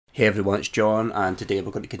Hey everyone, it's John, and today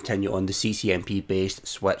we're going to continue on the CCNP based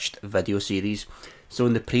switched video series. So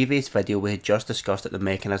in the previous video we had just discussed the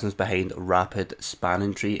mechanisms behind rapid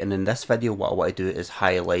spanning tree, and in this video what I want to do is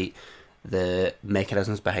highlight the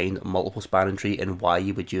mechanisms behind multiple spanning tree and why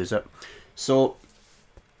you would use it. So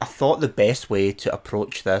I thought the best way to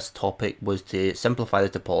approach this topic was to simplify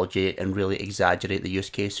the topology and really exaggerate the use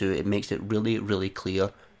case so it makes it really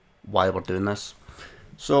clear why we're doing this.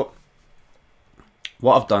 So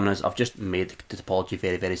what I've done is I've just made the topology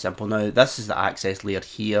very simple. Now this is the access layer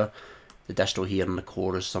here, the distro here, and the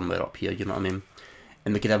core is somewhere up here, you know what I mean?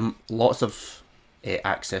 And we could have lots of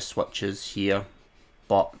access switches here,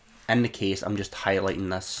 but in the case I'm just highlighting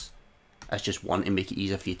this as just one to make it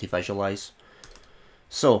easier for you to visualize.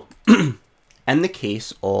 So in the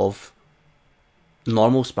case of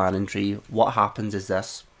normal spanning tree, what happens is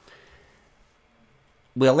this.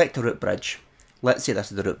 We elect a root bridge. Let's say this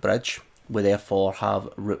is the root bridge. We therefore have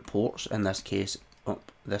root ports, in this case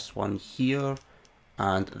this one here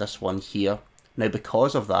and this one here. Now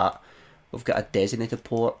because of that we've got a designated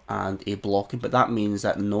port and a blocking, but that means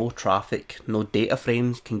that no traffic, no data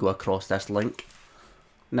frames can go across this link.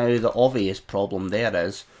 Now the obvious problem there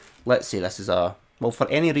is, let's say this is a, well, for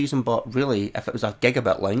any reason, but really if it was a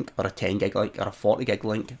gigabit link or a 10 gig link or a 40 gig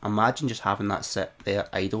link, imagine just having that sit there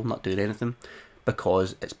idle, not doing anything,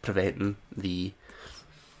 because it's preventing the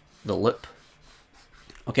loop.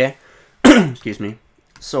 Okay, excuse me.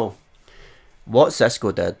 So what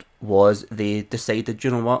Cisco did was they decided,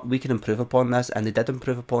 you know what, we can improve upon this, and they did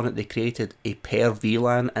improve upon it. They created a per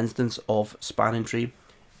VLAN instance of spanning tree,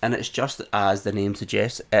 and it's just as the name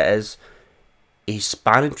suggests, it is a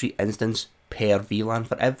spanning tree instance per VLAN.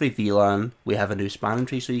 For every VLAN we have a new spanning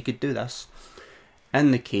tree, so you could do this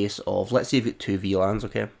in the case of, let's say you've got two VLANs,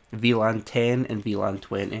 okay, VLAN 10 and VLAN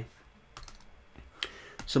 20.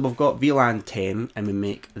 So we've got VLAN 10 and we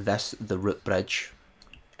make this the root bridge,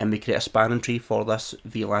 and we create a spanning tree for this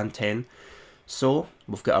VLAN 10. So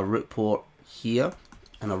we've got a root port here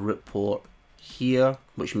and a root port here,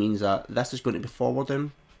 which means that this is going to be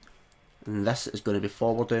forwarding and this is going to be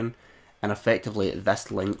forwarding, and effectively this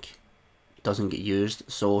link doesn't get used,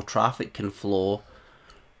 so traffic can flow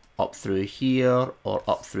up through here or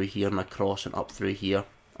up through here and across and up through here,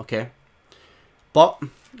 okay? But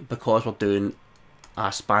because we're doing a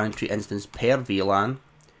spanning tree instance per VLAN,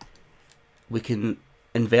 we can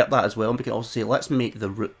invert that as well, and we can also say let's make the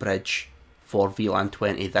root bridge for VLAN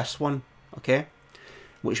 20 this one, okay?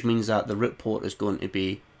 Which means that the root port is going to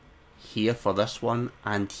be here for this one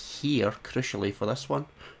and here crucially for this one,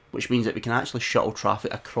 which means that we can actually shuttle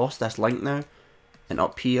traffic across this link now and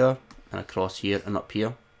up here and across here and up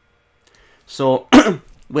here. So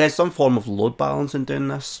we had some form of load balancing doing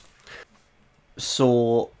this.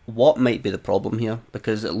 So what might be the problem here?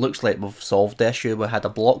 Because it looks like we've solved the issue. We had a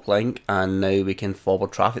block link and now we can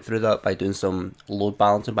forward traffic through that by doing some load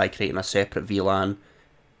balancing by creating a separate VLAN,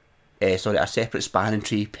 a separate spanning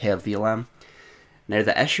tree per VLAN. Now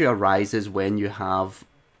the issue arises when you have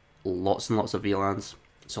lots and lots of VLANs.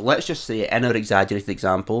 So let's just say in our exaggerated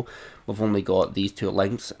example we've only got these two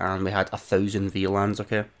links and we had 1,000 VLANs,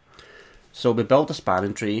 okay? So we build a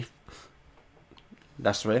spanning tree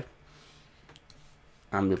this way,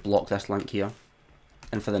 and we block this link here,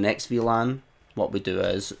 and for the next VLAN what we do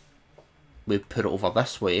is we put it over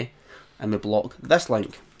this way and we block this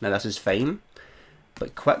link. Now this is fine,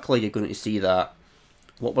 but quickly you're going to see that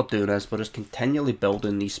what we're doing is we're just continually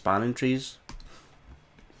building these spanning trees,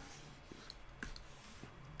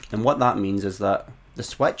 and what that means is that the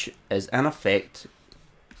switch is in effect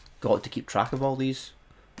got to keep track of all these.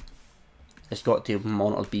 It's got to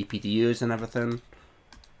monitor BPDUs and everything.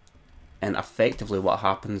 And effectively what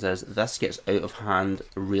happens is this gets out of hand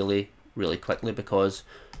really quickly, because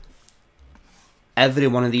every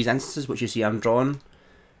one of these instances which you see I'm drawing,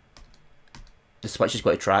 the switch has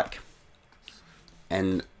got to track.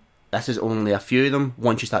 And this is only a few of them.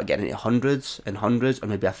 Once you start getting into hundreds and hundreds or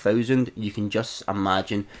maybe 1,000, you can just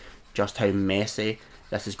imagine just how messy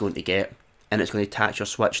this is going to get. And it's going to tax your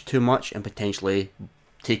switch too much and potentially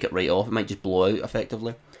take it right off. It might just blow out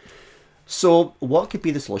effectively. So what could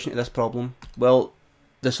be the solution to this problem? Well,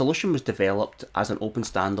 the solution was developed as an open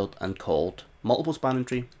standard and called multiple spanning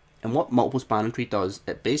tree. And what multiple spanning tree does,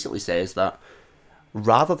 it basically says that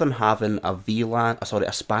rather than having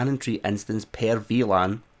a spanning tree instance per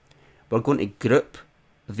VLAN, we're going to group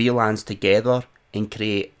VLANs together and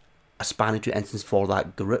create a spanning tree instance for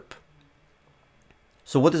that group.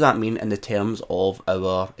 So what does that mean in the terms of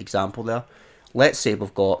our example there? Let's say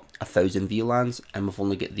we've got 1,000 VLANs and we've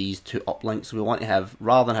only got these two uplinks. So we want to have,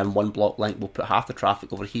 rather than having one block link, we'll put half the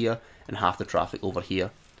traffic over here and half the traffic over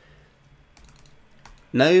here.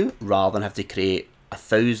 Now, rather than have to create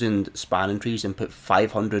 1,000 spanning trees and put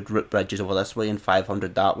 500 root bridges over this way and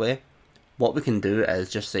 500 that way, what we can do is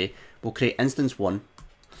just say, we'll create instance 1,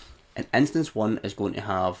 and instance 1 is going to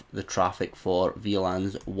have the traffic for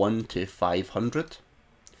VLANs 1 to 500,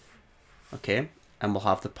 okay, and we'll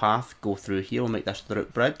have the path go through here. We'll make this the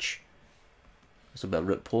root bridge, this will be a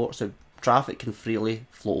root port, so traffic can freely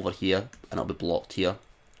flow over here and it'll be blocked here.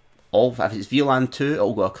 If it's VLAN 2,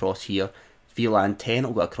 it'll go across here, VLAN 10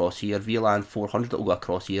 will go across here, VLAN 400 will go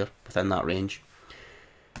across here within that range.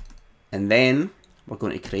 And then we're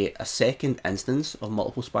going to create a second instance of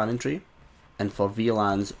multiple spanning tree, and for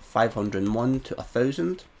VLANs 501 to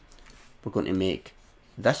 1000, we're going to make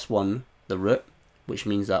this one the root, which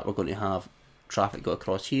means that we're going to have traffic go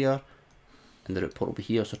across here and the root port will be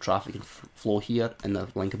here, so traffic can flow here and the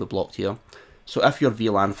link will be blocked here. So if you're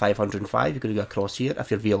VLAN 505, you're going to go across here.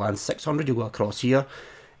 If you're VLAN 600, you'll go across here.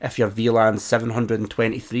 If you're VLAN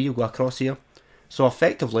 723, you'll go across here. So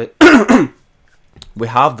effectively, we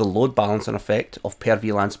have the load balancing effect of per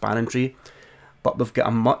VLAN spanning tree, but we've got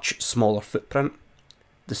a much smaller footprint.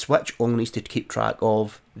 The switch only needs to keep track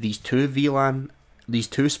of these two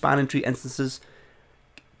spanning tree instances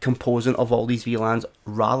composing of all these VLANs,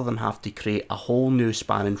 rather than have to create a whole new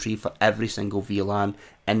spanning tree for every single VLAN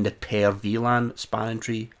in the per VLAN spanning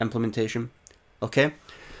tree implementation. Okay,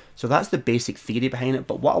 so that's the basic theory behind it,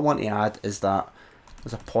 but what I want to add is that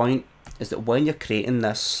there's a point, is that when you're creating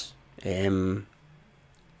this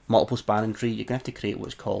multiple spanning tree, you're going to have to create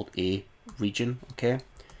what's called a region. Okay,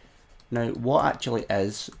 now what actually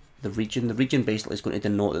is the region? The region basically is going to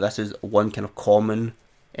denote that this is one kind of common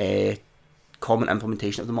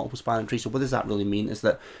implementation of the multiple spanning tree. So what does that really mean is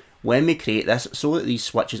that when we create this, so that these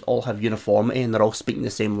switches all have uniformity and they're all speaking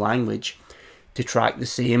the same language to track the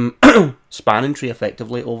same spanning tree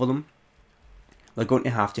effectively over them, they're going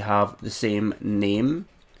to have the same name,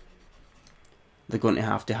 they're going to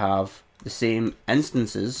have the same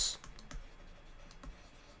instances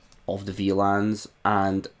of the VLANs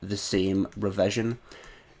and the same revision.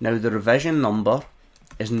 Now the revision number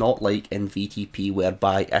is not like in VTP,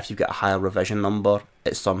 whereby if you've got a higher revision number,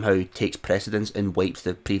 it somehow takes precedence and wipes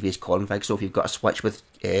the previous config. So if you've got a switch with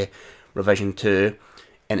revision 2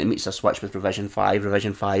 and it meets a switch with revision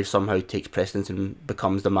 5 somehow takes precedence and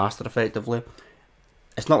becomes the master effectively.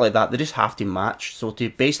 It's not like that, they just have to match. So to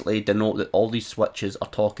basically denote that all these switches are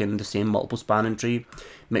talking the same multiple spanning tree,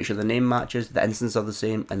 make sure the name matches, the instances are the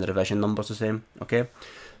same, and the revision number's the same. Okay,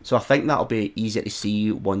 so I think that'll be easier to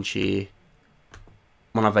see when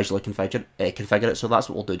I visually configure it. So that's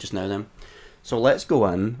what we'll do just now then. So let's go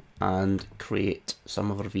in and create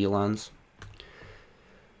some of our VLANs.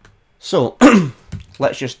 So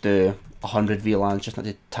let's just do 100 VLANs, just not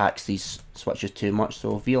to tax these switches too much.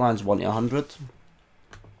 So VLANs 1 to 100.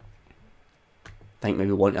 I think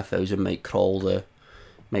maybe 1 to 1000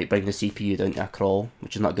 might bring the CPU down to a crawl,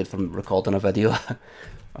 which is not good for recording a video.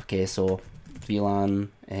 Okay, so VLAN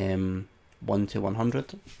 1 to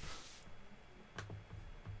 100.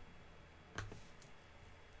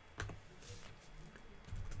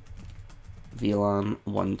 VLAN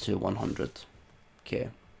 1 to 100. Okay.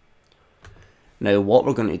 Now what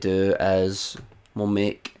we're going to do is we'll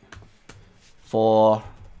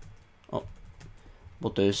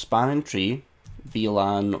do spanning tree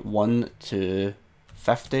VLAN 1 to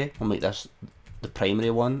 50. We'll make this the primary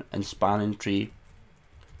one, and spanning tree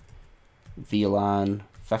VLAN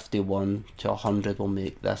 51 to 100. We'll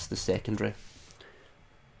make this the secondary.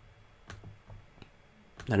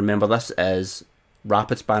 Now remember, this is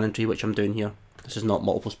rapid spanning tree, which I'm doing here. This is not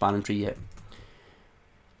multiple spanning tree yet.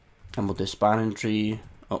 And we'll do spanning tree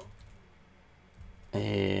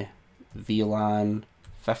VLAN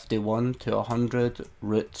 51 to 100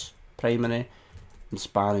 root primary, and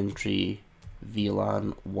spanning tree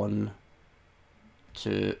VLAN 1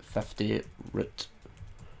 to 50 root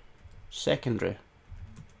secondary.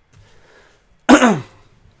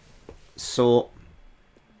 So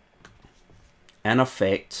in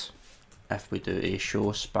effect, if we do a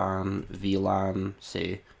show span VLAN,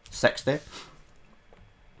 say 60,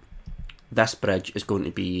 this bridge is going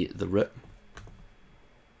to be the root.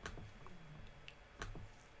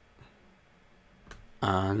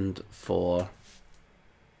 And for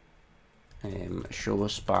show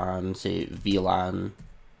span, say VLAN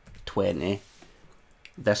 20,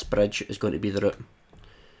 this bridge is going to be the root.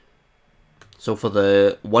 So for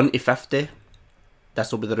the 1 to 50,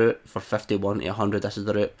 this will be the root. For 51 to 100, this is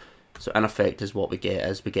the root. So in effect, is what we get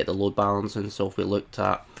is we get the load balancing. So if we looked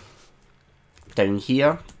at down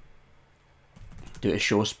here, do a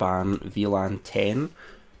show span VLAN 10,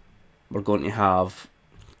 we're going to have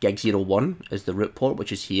gig 01 is the root port,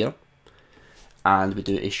 which is here. and we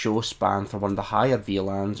do a show span for one of the higher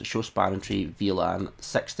VLANs, show span tree VLAN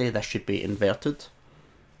 60. This should be inverted,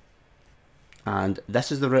 and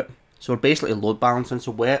this is the root. So we're basically load balancing.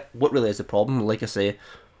 So what really is the problem? Like I say,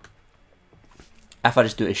 if I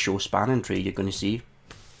just do a show spanning tree, you're going to see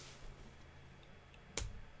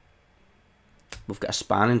we've got a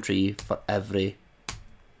spanning tree for every.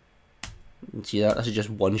 You can see that this is just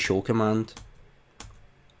one show command.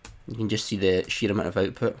 You can just see the sheer amount of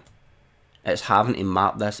output. It's having to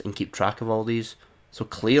map this and keep track of all these. So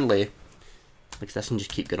clearly, like this can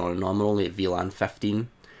just keep going on and on. We're only at VLAN 15.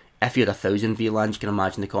 If you had 1,000 VLANs, you can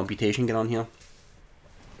imagine the computation going on here.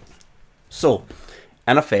 So,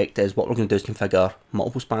 in effect, is what we're going to do is configure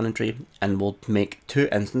multiple spanning tree, and we'll make two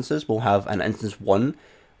instances. We'll have an instance 1,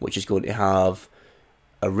 which is going to have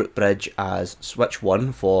a root bridge as switch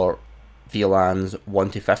 1 for VLANs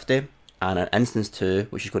 1 to 50, and an instance 2,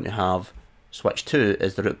 which is going to have switch 2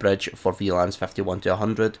 as the root bridge for VLANs 51 to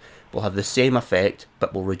 100. We'll have the same effect,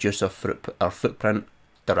 but we'll reduce our footprint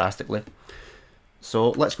drastically.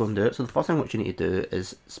 So let's go and do it. So the first thing what you need to do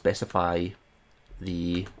is specify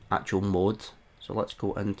the actual mode. So let's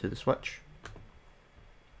go into the switch.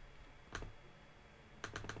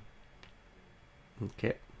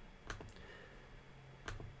 Okay.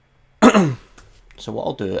 So what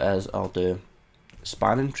I'll do is I'll do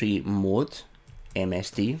spanning tree mode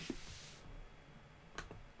MST.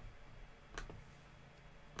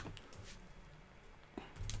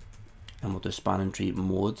 And we'll do spanning tree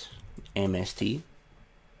mode MST.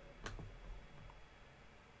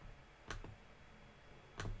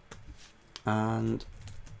 And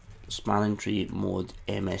spanning tree mode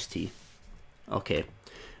MST. Okay,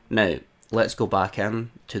 now let's go back in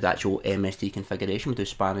to the actual MST configuration. We'll do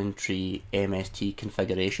spanning tree MST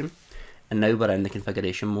configuration, and now we're in the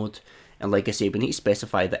configuration mode. And like I say, we need to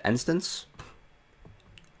specify the instance,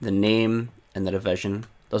 the name, and the revision.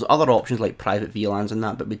 There's other options like private VLANs and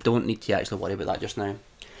that, but we don't need to actually worry about that just now.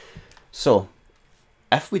 So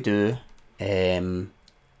if we do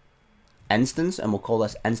instance, and we'll call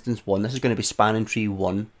this instance 1, this is going to be spanning tree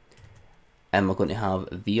 1, and we're going to have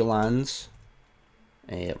VLANs,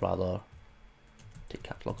 rather take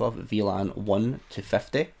capital lock off, VLAN 1 to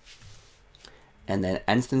 50, and then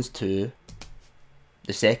instance 2,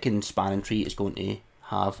 the second spanning tree is going to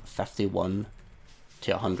have 51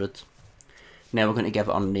 to 100. Now we're going to give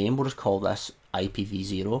it our name. We'll just call this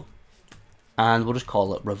IPvZero, and we'll just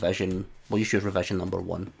call it revision. We'll just use revision number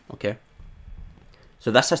 1. Okay. So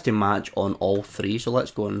this has to match on all three. So let's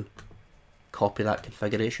go and copy that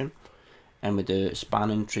configuration, and we do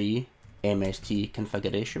spanning tree MST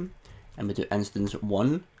configuration, and we do instance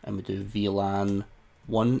 1, and we do VLAN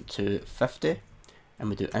 1 to 50, and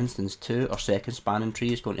we do instance 2. Our second spanning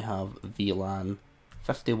tree is going to have VLAN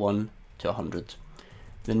 51 to 100.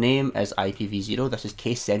 The name is IPvZero. This is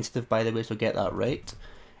case sensitive, by the way, so get that right.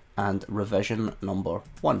 And revision number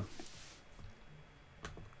 1.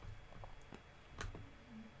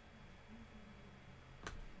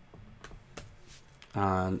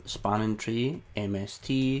 And spanning tree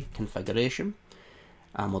MST configuration,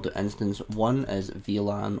 and we'll do instance 1 is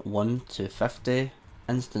VLAN 1 to 50,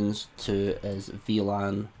 instance 2 is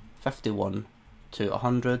VLAN 51 to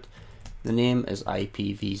 100, the name is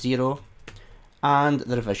IPvZero, and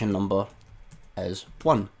the revision number is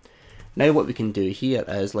 1. Now what we can do here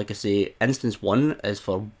is, like I say, instance 1 is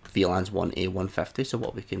for VLANs 1A 150, so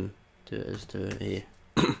what we can do is do a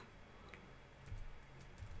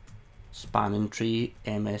spanning tree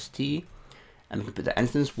MST, and we can put the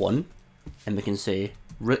instance 1, and we can say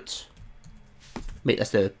root, make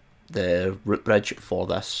this the root bridge for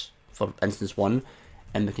this, for instance 1,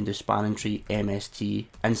 and we can do spanning tree MST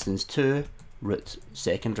instance 2 root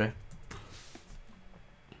secondary,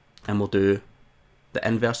 and we'll do the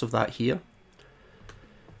inverse of that here.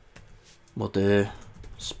 We'll do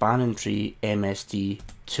spanning tree MST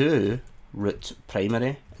 2 root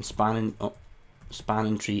primary, and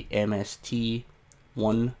spanning tree MST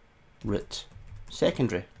 1 root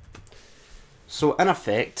secondary. So in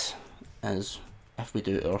effect, as if we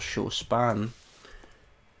do our show span,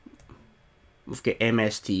 we've got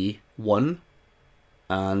MST 1,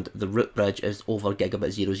 and the root bridge is over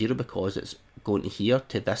gigabit 00 because it's going to here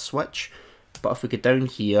to this switch. But if we go down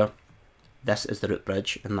here, this is the root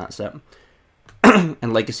bridge, and that's it.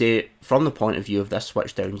 And like I say, from the point of view of this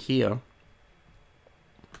switch down here,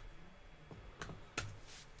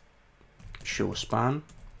 show span,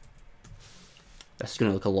 this is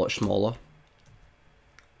going to look a lot smaller.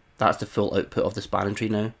 That's the full output of the spanning tree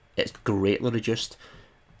now. It's greatly reduced,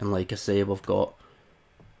 and like I say, we've got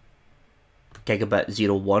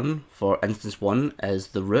gigabit 01 for instance 1 is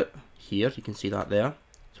the root here, you can see that there.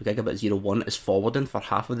 So So gigabit 01 is forwarding for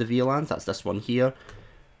half of the VLANs, that's this one here.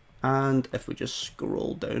 And if we just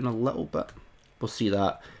scroll down a little bit, we'll see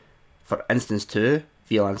that for instance 2,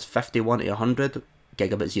 VLANs 51 to 100,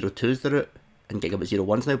 gigabit 02 is the route, and gigabit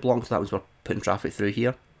 01 is now blocked, so that means we're putting traffic through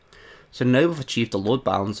here. So now we've achieved the load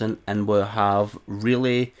balancing, and we have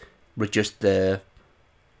really reduced the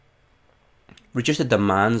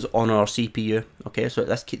demands on our CPU. Okay, so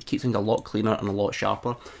this keeps things a lot cleaner and a lot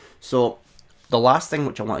sharper. So the last thing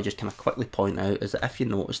which I want to just kind of quickly point out is that if you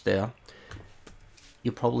notice there,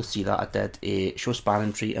 you'll probably see that I did a show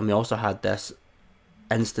spanning tree, and we also had this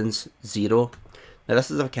instance 0. Now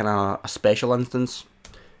this is a kind of a special instance,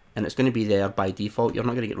 and it's going to be there by default. You're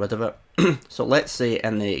not going to get rid of it. So let's say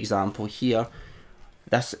in the example here,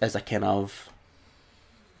 this is a kind of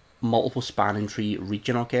multiple spanning tree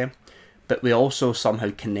region, okay? But we also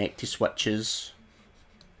somehow connect to switches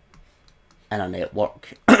in a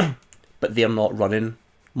network, but they're not running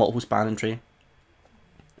multiple spanning tree,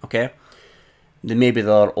 okay? Maybe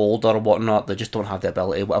they're older or whatnot, they just don't have the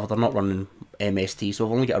ability, whatever, they're not running MST, so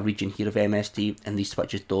we've only got a region here of MST, and these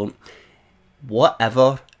switches don't.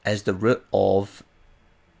 Whatever is the root of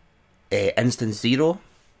instance 0,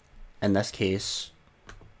 in this case,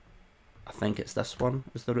 I think it's this one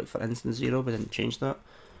is the root for instance 0, we didn't change that.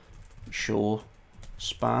 Show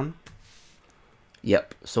span.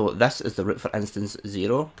 Yep, so this is the root for instance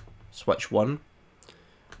 0, switch 1.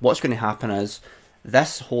 What's going to happen is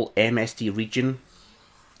this whole MST region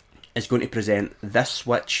is going to present this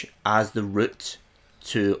switch as the root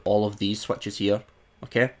to all of these switches here,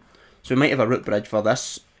 okay? So we might have a root bridge for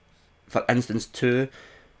this, for instance 2,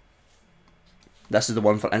 this is the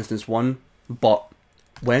one for instance 1, but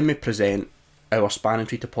when we present our spanning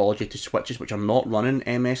tree topology to switches which are not running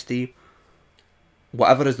MST,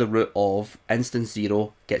 whatever is the root of instance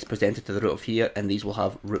 0 gets presented to the root of here, and these will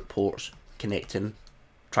have root ports connecting,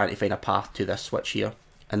 trying to find a path to this switch here,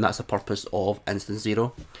 and that's the purpose of instance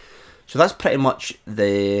 0. So that's pretty much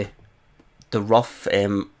the rough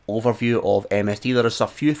overview of MST. There is a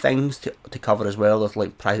few things to cover as well. There's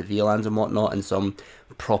like private VLANs and whatnot, and some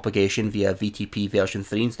propagation via VTP version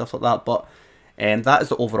 3 and stuff like that, but that is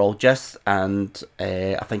the overall gist, and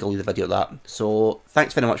I think I'll leave the video at that. So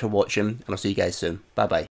thanks very much for watching, and I'll see you guys soon. Bye bye.